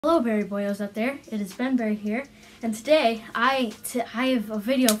Hello Berry Boyos out there, it is Ben Berry here, and today I have a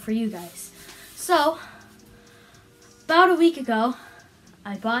video for you guys. So, about a week ago,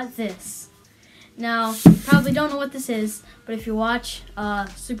 I bought this. Now, you probably don't know what this is, but if you watch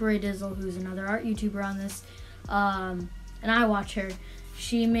Super Ray Dizzle, who's another art YouTuber on this, and I watch her,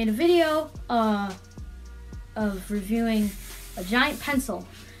 she made a video of reviewing a giant pencil.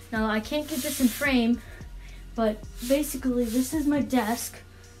 Now, I can't get this in frame, but basically this is my desk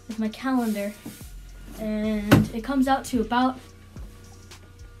with my calendar, and it comes out to about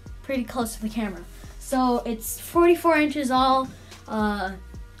pretty close to the camera. So it's 44 inches all in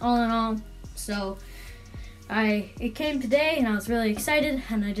all. So it came today, and I was really excited,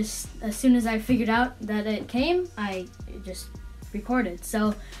 and as soon as I figured out that it came, I just recorded.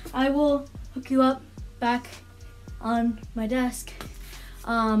 So I will hook you up back on my desk,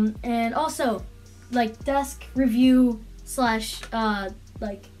 and also like desk review slash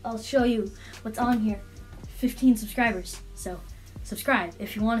I'll show you what's on here. 15 subscribers, so subscribe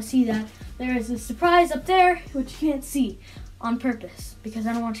if you want to see that. There is a surprise up there which you can't see on purpose because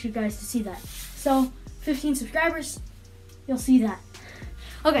I don't want you guys to see that. So 15 subscribers, you'll see that.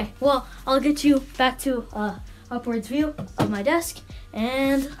 Okay, well, I'll get you back to upwards view of my desk,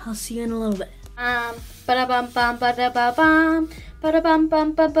 and I'll see you in a little bit.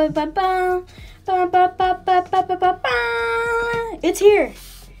 It's here.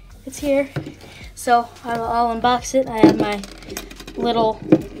 It's here. So I'll unbox it. I have my little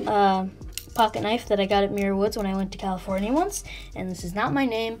pocket knife that I got at Muir Woods when I went to California once, and this is not my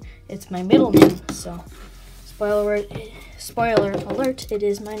name. It's my middle name. So spoiler alert, it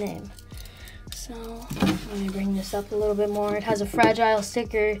is my name. So let me bring this up a little bit more. It has a fragile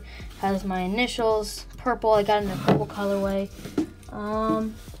sticker. It has my initials, purple. I got it in a purple colorway.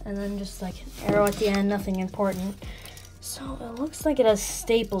 And then just like an arrow at the end, nothing important. So it looks like it has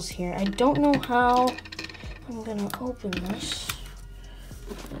staples here. I don't know how I'm gonna open this.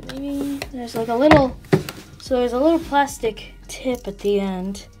 Maybe there's like a little, so there's a little plastic tip at the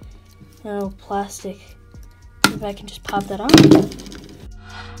end. A little plastic. Maybe I can just pop that on.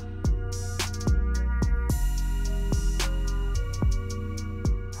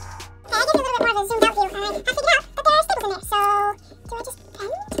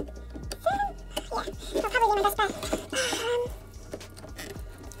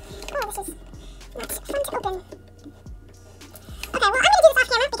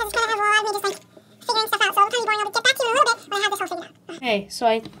 Okay, so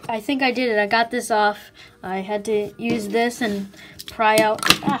I think I did it. I got this off. I had to use this and pry out.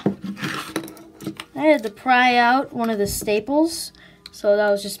 I had to pry out one of the staples. So that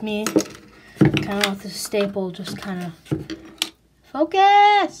was just me kind of with the staple, just kind of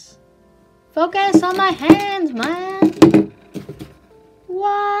focus on my hands, man.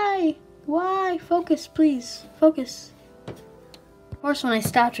 Why focus, please, focus. Of course, when I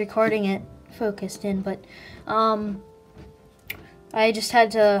stopped recording, it focused in, but I just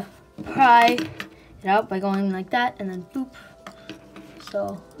had to pry it out by going like that and then boop.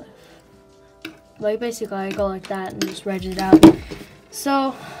 So like basically I go like that and just wedge it out.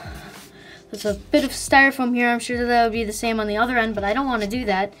 So there's a bit of styrofoam here. I'm sure that would be the same on the other end, but I don't want to do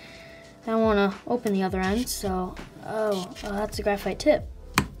that. I don't want to open the other end. So oh, that's a graphite tip.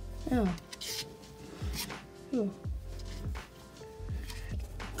 Oh. Ooh.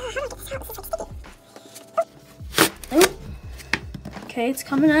 Okay, it's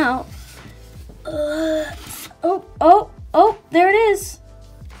coming out. Oh, there it is.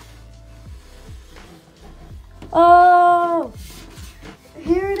 Oh,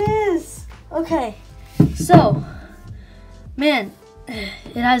 here it is. Okay, so, man,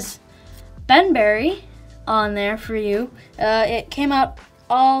 it has Ben Berry on there for you. It came out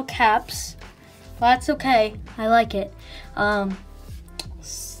all caps. Well, that's okay. I like it.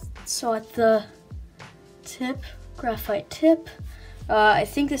 So at the tip, graphite tip, I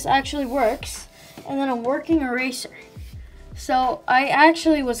think this actually works. And then a working eraser. So I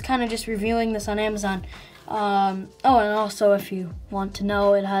actually was kind of just reviewing this on Amazon. Oh, and also if you want to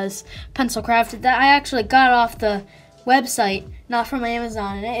know, it has pencil crafted. That I actually got off the website, not from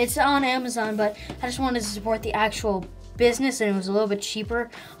Amazon. And it's on Amazon, but I just wanted to support the actual business, and it was a little bit cheaper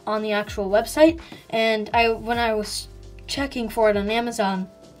on the actual website. And when I was checking for it on Amazon,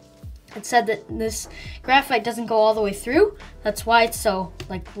 it said that this graphite doesn't go all the way through. That's why it's so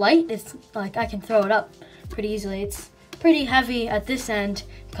like light. It's like I can throw it up pretty easily. It's pretty heavy at this end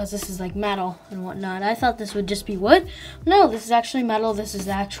because this is like metal and whatnot. I thought this would just be wood. No, this is actually metal. This is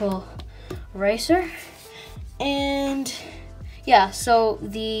the actual eraser. And yeah, so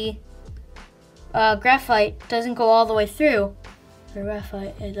the graphite doesn't go all the way through, the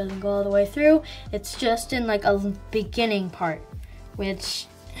graphite, it doesn't go all the way through. It's just in like a beginning part, which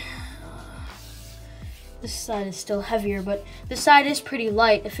this side is still heavier, but this side is pretty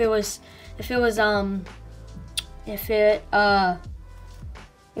light. If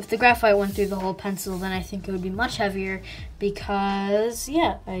the graphite went through the whole pencil, then I think it would be much heavier because,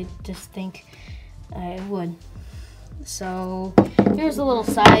 yeah, I just think it would. So here's a little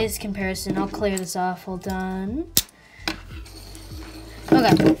size comparison. I'll clear this off. Hold on.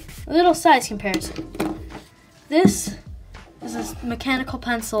 Okay, a little size comparison. This is a mechanical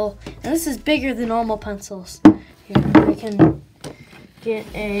pencil, and this is bigger than normal pencils. Here, I can get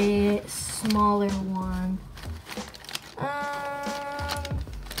a smaller one.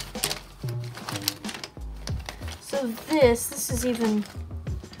 So this is even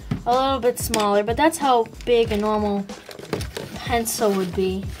a little bit smaller, but that's how big a normal pencil would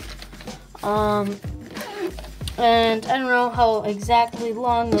be. And I don't know how exactly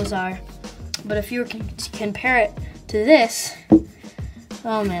long those are, but if you were to compare it to this,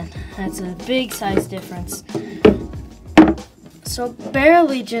 oh man, that's a big size difference. So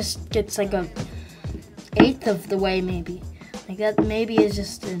barely just gets like a eighth of the way, maybe. Like that maybe is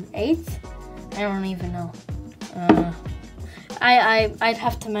just an eighth. I don't even know. I'd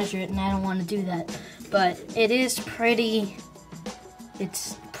have to measure it, and I don't want to do that. But it is pretty.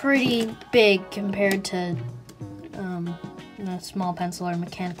 It's pretty big compared to a small pencil or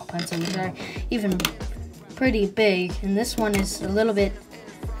mechanical pencil, which are even pretty big. And this one is a little bit.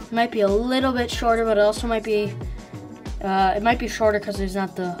 Might be a little bit shorter, but it also might be. It might be shorter because there's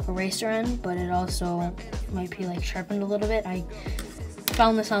not the eraser end, but it also might be like sharpened a little bit. I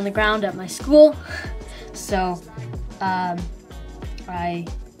found this on the ground at my school, so I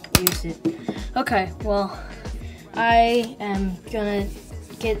used it. Okay, well, I am gonna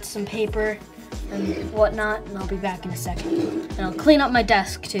get some paper and whatnot, and I'll be back in a second. And I'll clean up my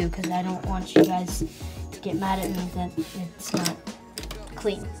desk too, because I don't want you guys to get mad at me that it's not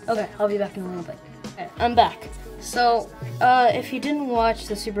clean. Okay, I'll be back in a little bit. Okay, I'm back. So, if you didn't watch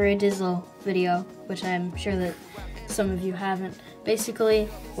the Super Ray Dizzle video, which I'm sure that some of you haven't, basically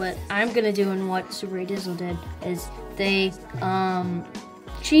what I'm gonna do and what Super Ray Dizzle did is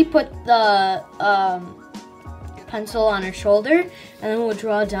she put the pencil on her shoulder, and then we'll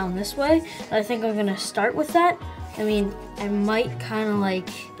draw down this way. And I think I'm gonna start with that. I mean, I might kind of like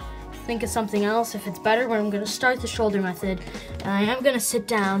think of something else if it's better, but I'm gonna start the shoulder method. And I am gonna sit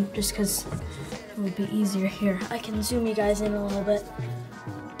down just because it would be easier here. I can zoom you guys in a little bit.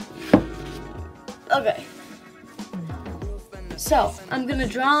 Okay. So I'm gonna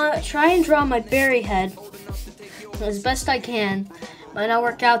try and draw my berry head as best I can. Might not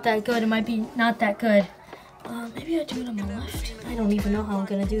work out that good. It might be not that good. Maybe I do it on my left. I don't even know how I'm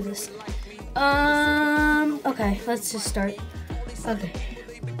gonna do this. Okay, let's just start. Okay.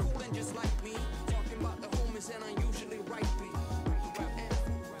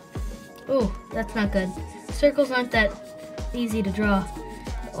 Oh, that's not good. Circles aren't that easy to draw.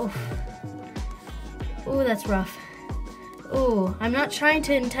 Oh, that's rough. Oh, I'm not trying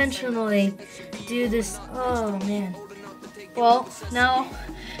to intentionally do this. Oh, man. Well, now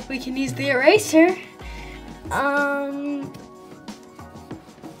we can use the eraser. Oh,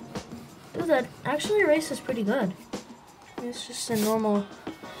 that actually erases pretty good. It's just a normal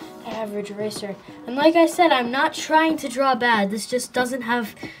average eraser. And like I said, I'm not trying to draw bad. This just doesn't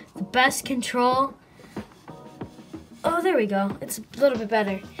have the best control. Oh, there we go. It's a little bit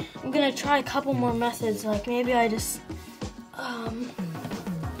better. I'm gonna try a couple more methods. Like maybe I just,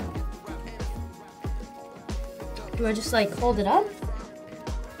 do I just like hold it up?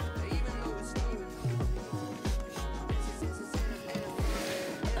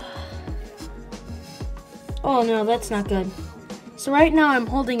 Oh no, that's not good. So right now I'm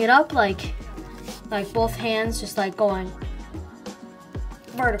holding it up like both hands just like going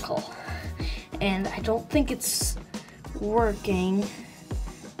vertical. And I don't think it's working.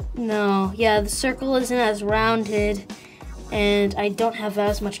 No, yeah, the circle isn't as rounded and I don't have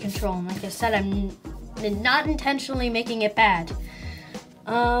as much control. And like I said, I'm not intentionally making it bad.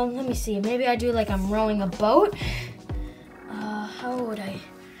 Let me see, maybe I do like I'm rowing a boat. How would I?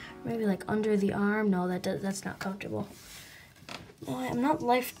 Maybe like under the arm. No, that's not comfortable. No, I'm not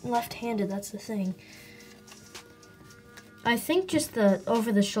left-handed. That's the thing. I think just the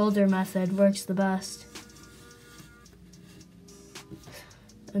over-the-shoulder method works the best.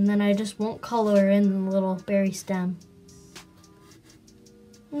 And then I just won't color in the little berry stem.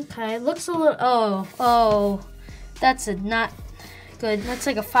 Okay, it looks a little. Oh, that's not good. That's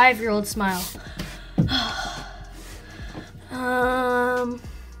like a 5-year-old smile.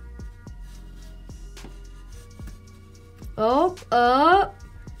 Oh,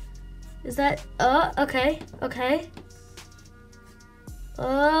 is that, okay.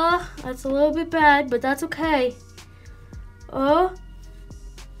 That's a little bit bad, but that's okay. Oh,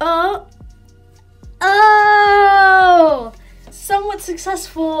 somewhat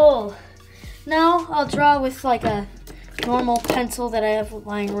successful. Now I'll draw with like a normal pencil that I have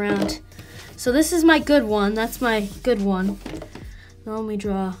lying around. So this is my good one. That's my good one. Now let me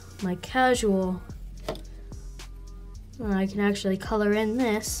draw my casual. I can actually color in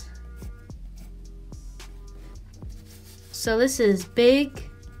this. So this is big.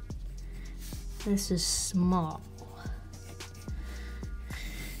 This is small.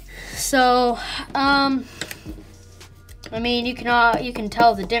 So, I mean, you can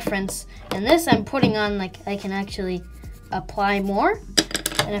tell the difference. And this I'm putting on, like, I can actually apply more.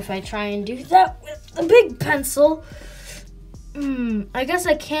 And if I try and do that with the big pencil, I guess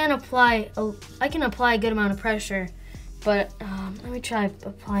I can apply a good amount of pressure. But let me try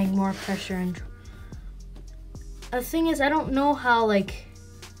applying more pressure. And the thing is, I don't know how like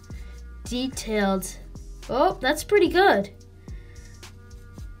detailed. Oh, that's pretty good.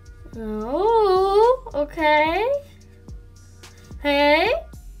 Oh, okay. Hey,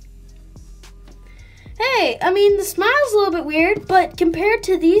 I mean, the smile's a little bit weird, but compared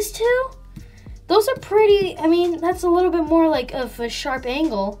to these two, those are pretty, I mean, that's a little bit more like of a sharp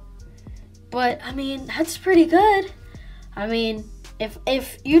angle, but I mean, that's pretty good. I mean,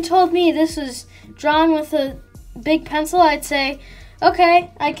 if you told me this was drawn with a big pencil, I'd say,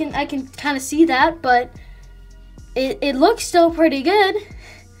 okay, I can kind of see that, but it looks still pretty good.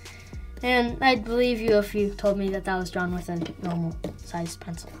 And I'd believe you if you told me that was drawn with a normal sized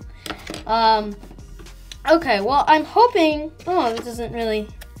pencil. Okay, well, I'm hoping, oh, it doesn't really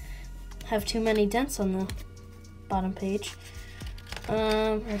have too many dents on the bottom page.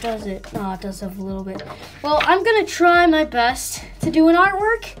 Or does it? Oh, it does have a little bit. Well, I'm gonna try my best to do an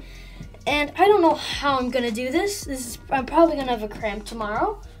artwork, and I don't know how I'm gonna do this. I'm probably gonna have a cramp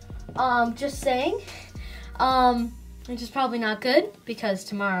tomorrow. Just saying. Which is probably not good because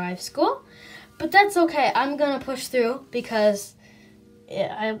tomorrow I have school, but that's okay. I'm gonna push through because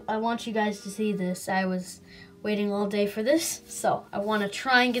I want you guys to see this. I was waiting all day for this, so I want to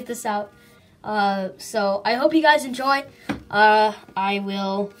try and get this out. So I hope you guys enjoy. I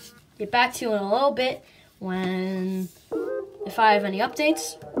will get back to you in a little bit if I have any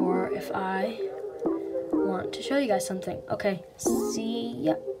updates or if I want to show you guys something. Okay, see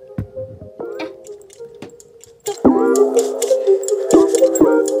ya.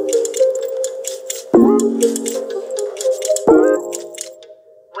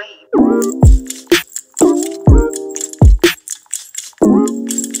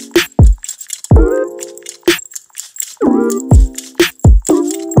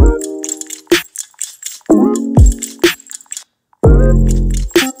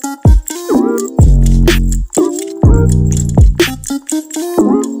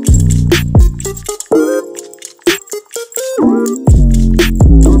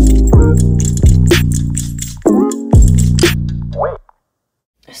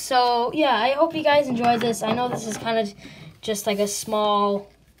 So yeah, I hope you guys enjoyed this. I know this is kind of just like a small,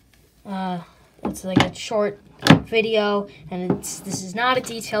 it's like a short video, and this is not a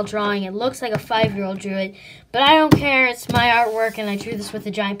detailed drawing. It looks like a 5-year-old drew it, but I don't care. It's my artwork, and I drew this with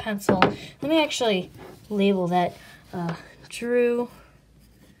a giant pencil. Let me actually label that. Drew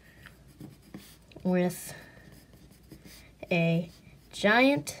with a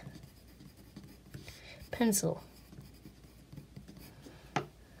giant pencil.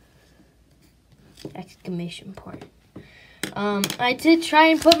 Exclamation point. I did try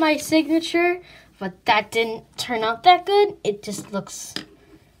and put my signature, but that didn't turn out that good. It just looks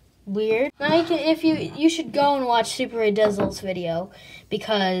weird. Now you should go and watch Super Ray Dizzle's video,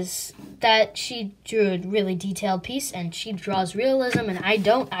 because she drew a really detailed piece, and she draws realism, and I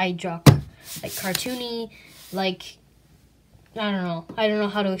don't. I draw like cartoony, like I don't know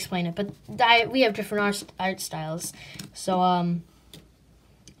how to explain it, but we have different art styles. So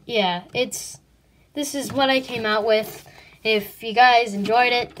yeah, this is what I came out with. If you guys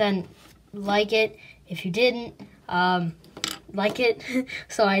enjoyed it, then like it. If you didn't, like it,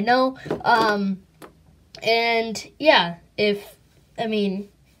 so I know. And yeah,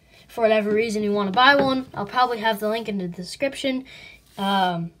 for whatever reason you want to buy one, I'll probably have the link in the description.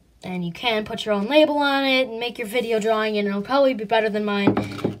 And you can put your own label on it and make your video drawing, and it'll probably be better than mine.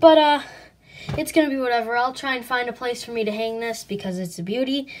 But it's gonna be whatever. I'll try and find a place for me to hang this because it's a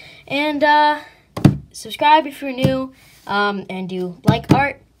beauty. And subscribe if you're new, and you like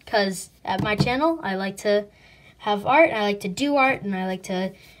art, because at my channel I like to have art, I like to do art, and I like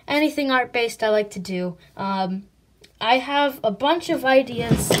to anything art based I like to do. I have a bunch of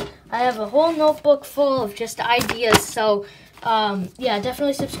ideas. I have a whole notebook full of just ideas. So, yeah,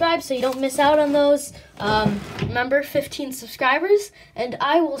 definitely subscribe so you don't miss out on those. Remember, 15 subscribers, and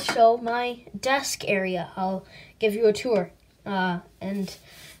I will show my desk area. I'll give you a tour. And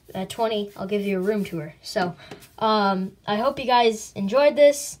at 20, I'll give you a room tour. So, I hope you guys enjoyed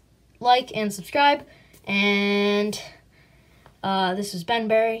this. Like and subscribe. And this was Ben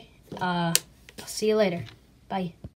Barry. I'll see you later. Bye.